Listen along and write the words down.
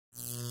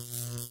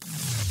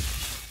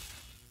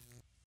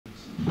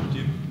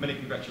Many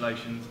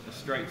congratulations, a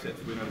straight set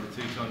to win over the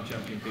two-time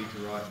champion Peter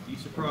Wright. Are you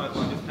surprised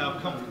by just how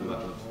comfortable that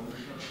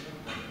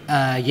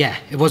was? Yeah,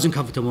 it wasn't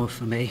comfortable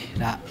for me,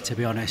 that, to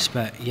be honest,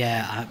 but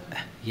I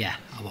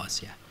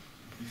was. You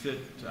said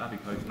to Abby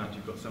post-match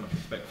you've got so much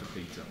respect for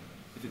Peter.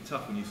 Is it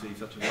tough when you see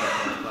such a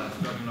world-class player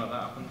struggling like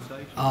that up on the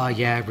stage? Oh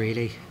yeah,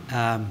 really.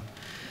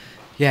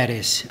 Yeah, it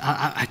is.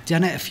 I'd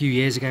done it a few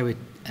years ago with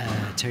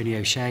Tony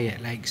O'Shea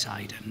at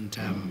Lakeside,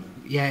 and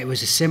yeah, it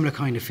was a similar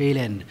kind of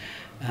feeling.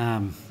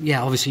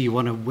 Yeah, obviously you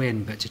want to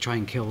win, but to try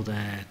and kill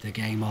the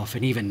game off,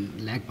 and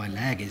even leg by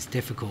leg, is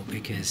difficult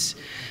because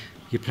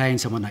you're playing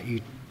someone that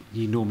you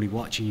normally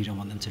watch and you don't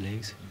want them to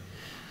lose.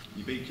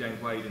 You beat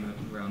James Wade in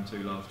round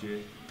 2 last year.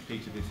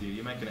 Peter this year.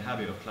 You're making a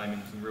habit of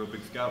claiming some real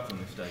big scalps on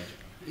this stage.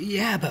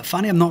 Yeah, but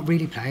funny, I'm not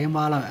really playing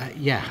well.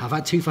 Yeah, I've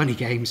had 2 funny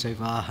games so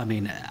far. I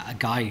mean,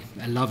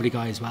 a lovely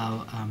guy as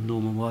well,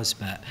 Norman was,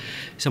 but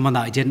someone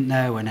that I didn't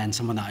know, and then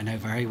someone that I know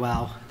very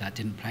well that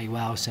didn't play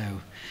well. So,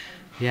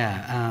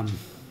 yeah,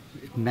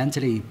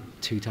 mentally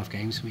 2 tough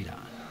games for me. That.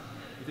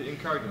 Is it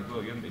encouraging as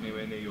well? You haven't been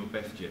anywhere near your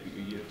best yet, but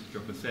you have to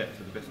drop a set,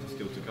 so the best is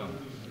still to come.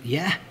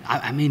 Yeah,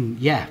 I mean,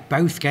 yeah,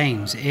 both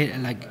games.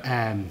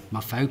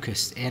 My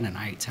focus in and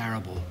out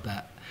terrible,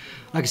 but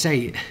like I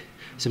say,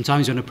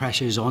 sometimes when the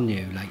pressure is on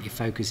you, like, your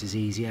focus is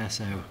easier.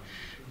 So,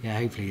 yeah,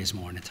 hopefully there's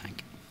more in the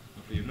tank.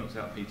 You've knocked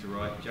out Peter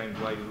Wright. James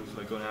Wade has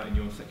also gone out in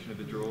your section of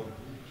the draw. Do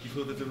you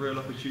feel there's a real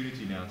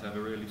opportunity now to have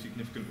a really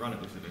significant run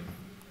at this event?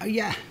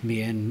 Yeah,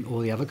 me and all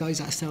the other guys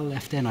that are still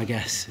left in, I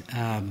guess.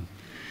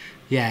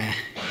 Yeah,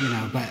 you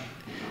know, but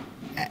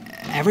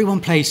everyone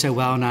plays so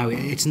well now.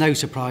 It's no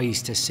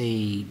surprise to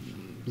see,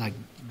 like,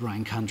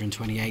 rank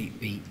 128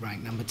 beat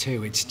rank number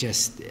 2. It's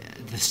just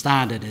the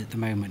standard at the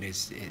moment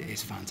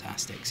is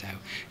fantastic. So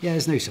yeah,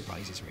 there's no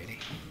surprises really.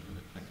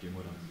 Thank you.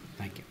 Well done.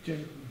 Thank you.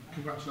 Jim,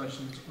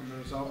 congratulations on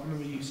the result. I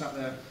remember you sat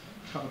there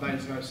a couple of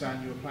days ago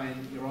saying you were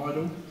playing your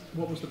idol.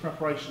 What was the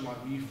preparation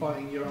like? Were you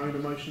fighting your own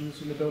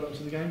emotions in the build-up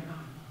to the game?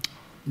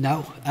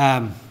 No,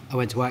 I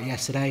went to work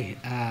yesterday.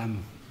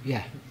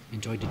 Yeah,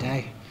 enjoyed the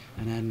day,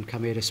 and then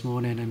come here this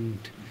morning, and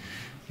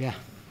yeah,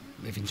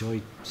 we've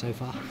enjoyed so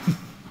far.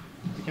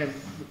 Okay,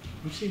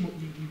 we've seen what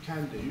you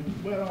can do.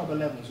 Where are the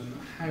levels, and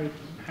how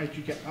do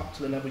you get up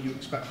to the level you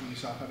expect from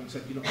yourself, having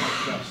said you're not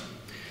the best?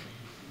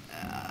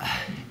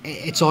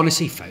 It's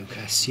honestly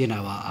focus. You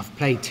know, I've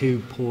played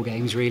 2 poor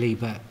games really,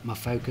 but my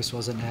focus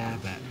wasn't there.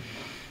 But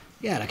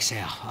yeah, like I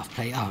say,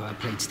 I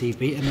played Steve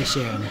Beaton this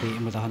year and beat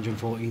him with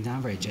 114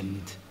 average,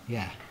 and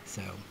yeah,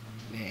 so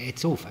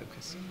it's all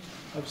focus.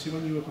 Obviously,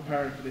 when you were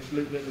preparing for this,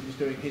 Luke Littler was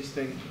doing his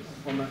thing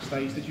on that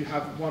stage. Did you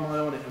have one eye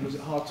on it, and was it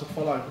hard to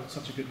follow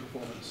such a good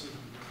performance?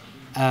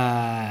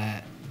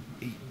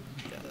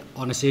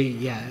 Honestly,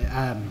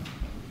 yeah.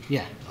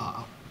 Yeah,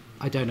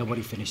 I don't know what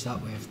he finished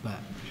up with, but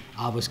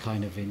I was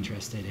kind of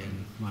interested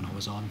in when I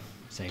was on,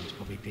 same as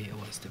probably Peter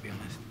was, to be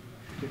honest.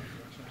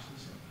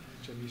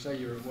 Jim, you say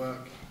you were at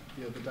work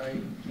the other day.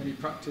 Any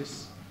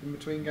practice in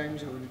between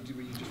games, or were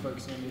you just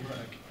focusing on your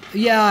work?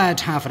 Yeah, I had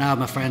half an hour.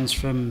 My friends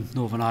from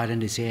Northern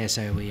Ireland is here,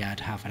 so we had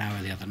half an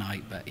hour the other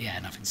night, but yeah,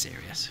 nothing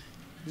serious.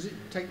 Does it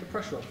take the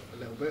pressure off a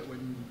little bit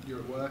when you're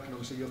at work, and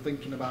obviously you're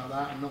thinking about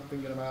that and not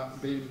thinking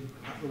about being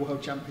at the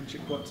World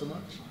Championship quite so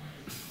much?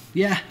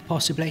 Yeah,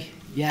 possibly.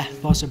 Yeah,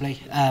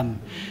 possibly.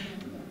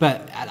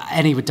 But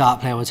any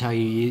dart player will tell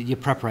you, your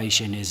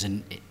preparation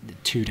isn't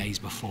 2 days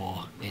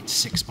before, it's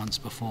 6 months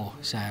before.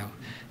 So,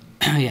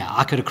 yeah,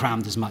 I could have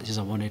crammed as much as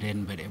I wanted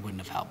in, but it wouldn't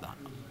have helped that.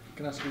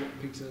 Can I ask you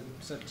what Peter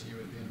said to you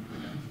at the end of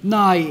the game?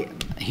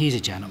 No, he's a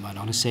gentleman,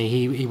 honestly.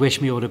 He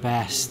wished me all the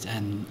best,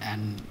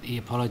 and he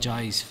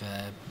apologised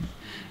for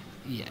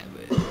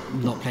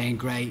not playing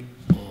great.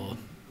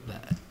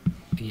 But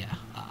yeah,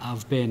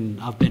 I've been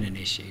in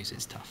issues.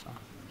 It's tough.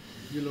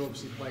 You'll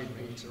obviously played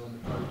Peter on the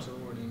Pro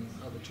Tour and in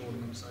other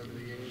tournaments over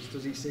the years.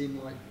 Does he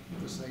seem like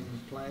the same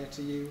player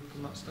to you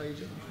from that stage?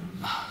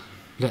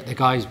 Look, the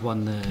guys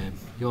won the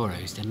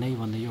Euros, didn't they?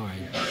 Won the Euro.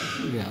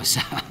 Yeah,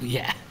 so,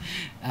 yeah.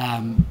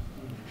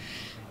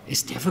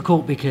 It's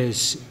difficult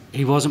because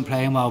he wasn't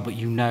playing well, but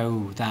you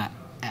know that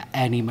at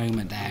any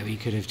moment there he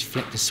could have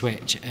flicked the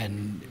switch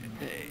and,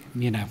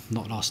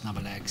 not lost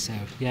another leg. So,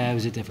 yeah, it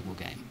was a difficult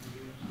game.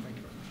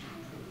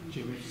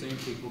 Jim, we've seen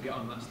people get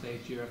on that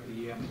stage year after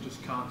year and they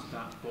just can't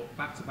start, but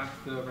back-to-back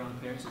third-round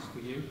appearances for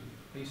you.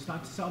 Are you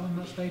starting to settle on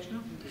that stage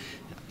now?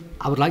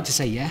 I would like to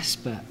say yes,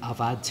 but I've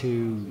had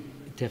 2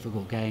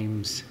 difficult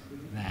games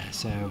there,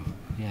 so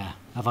yeah.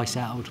 Have I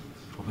settled?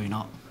 Probably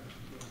not.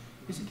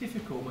 Is it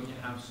difficult when you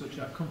have such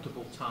a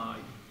comfortable tie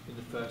in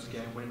the first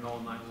game, winning all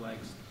 9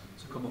 legs,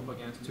 to come up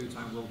against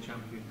 2-time world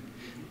champion?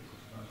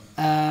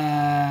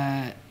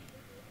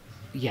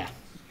 Yeah.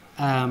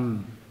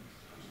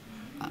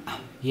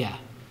 Yeah.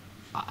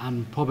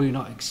 I'm probably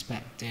not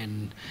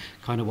expecting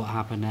kind of what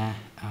happened there.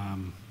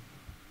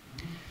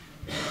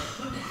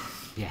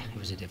 Yeah, it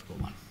was a difficult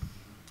one.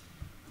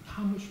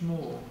 How much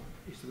more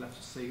is there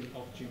left to see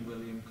of Jim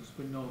Williams? Because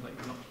we know that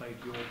you've not played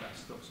your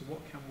best stuff. So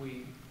what can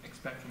we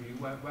expect from you?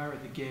 Where are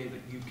the gears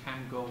that you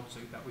can go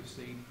to that we've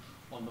seen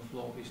on the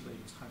floor? Obviously,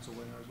 title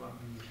winner as well.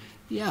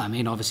 Yeah, I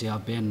mean, obviously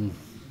I've been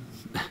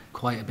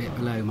quite a bit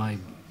below my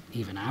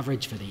even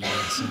average for the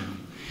year. So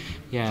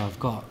yeah, I've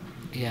got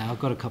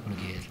a couple of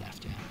gears left.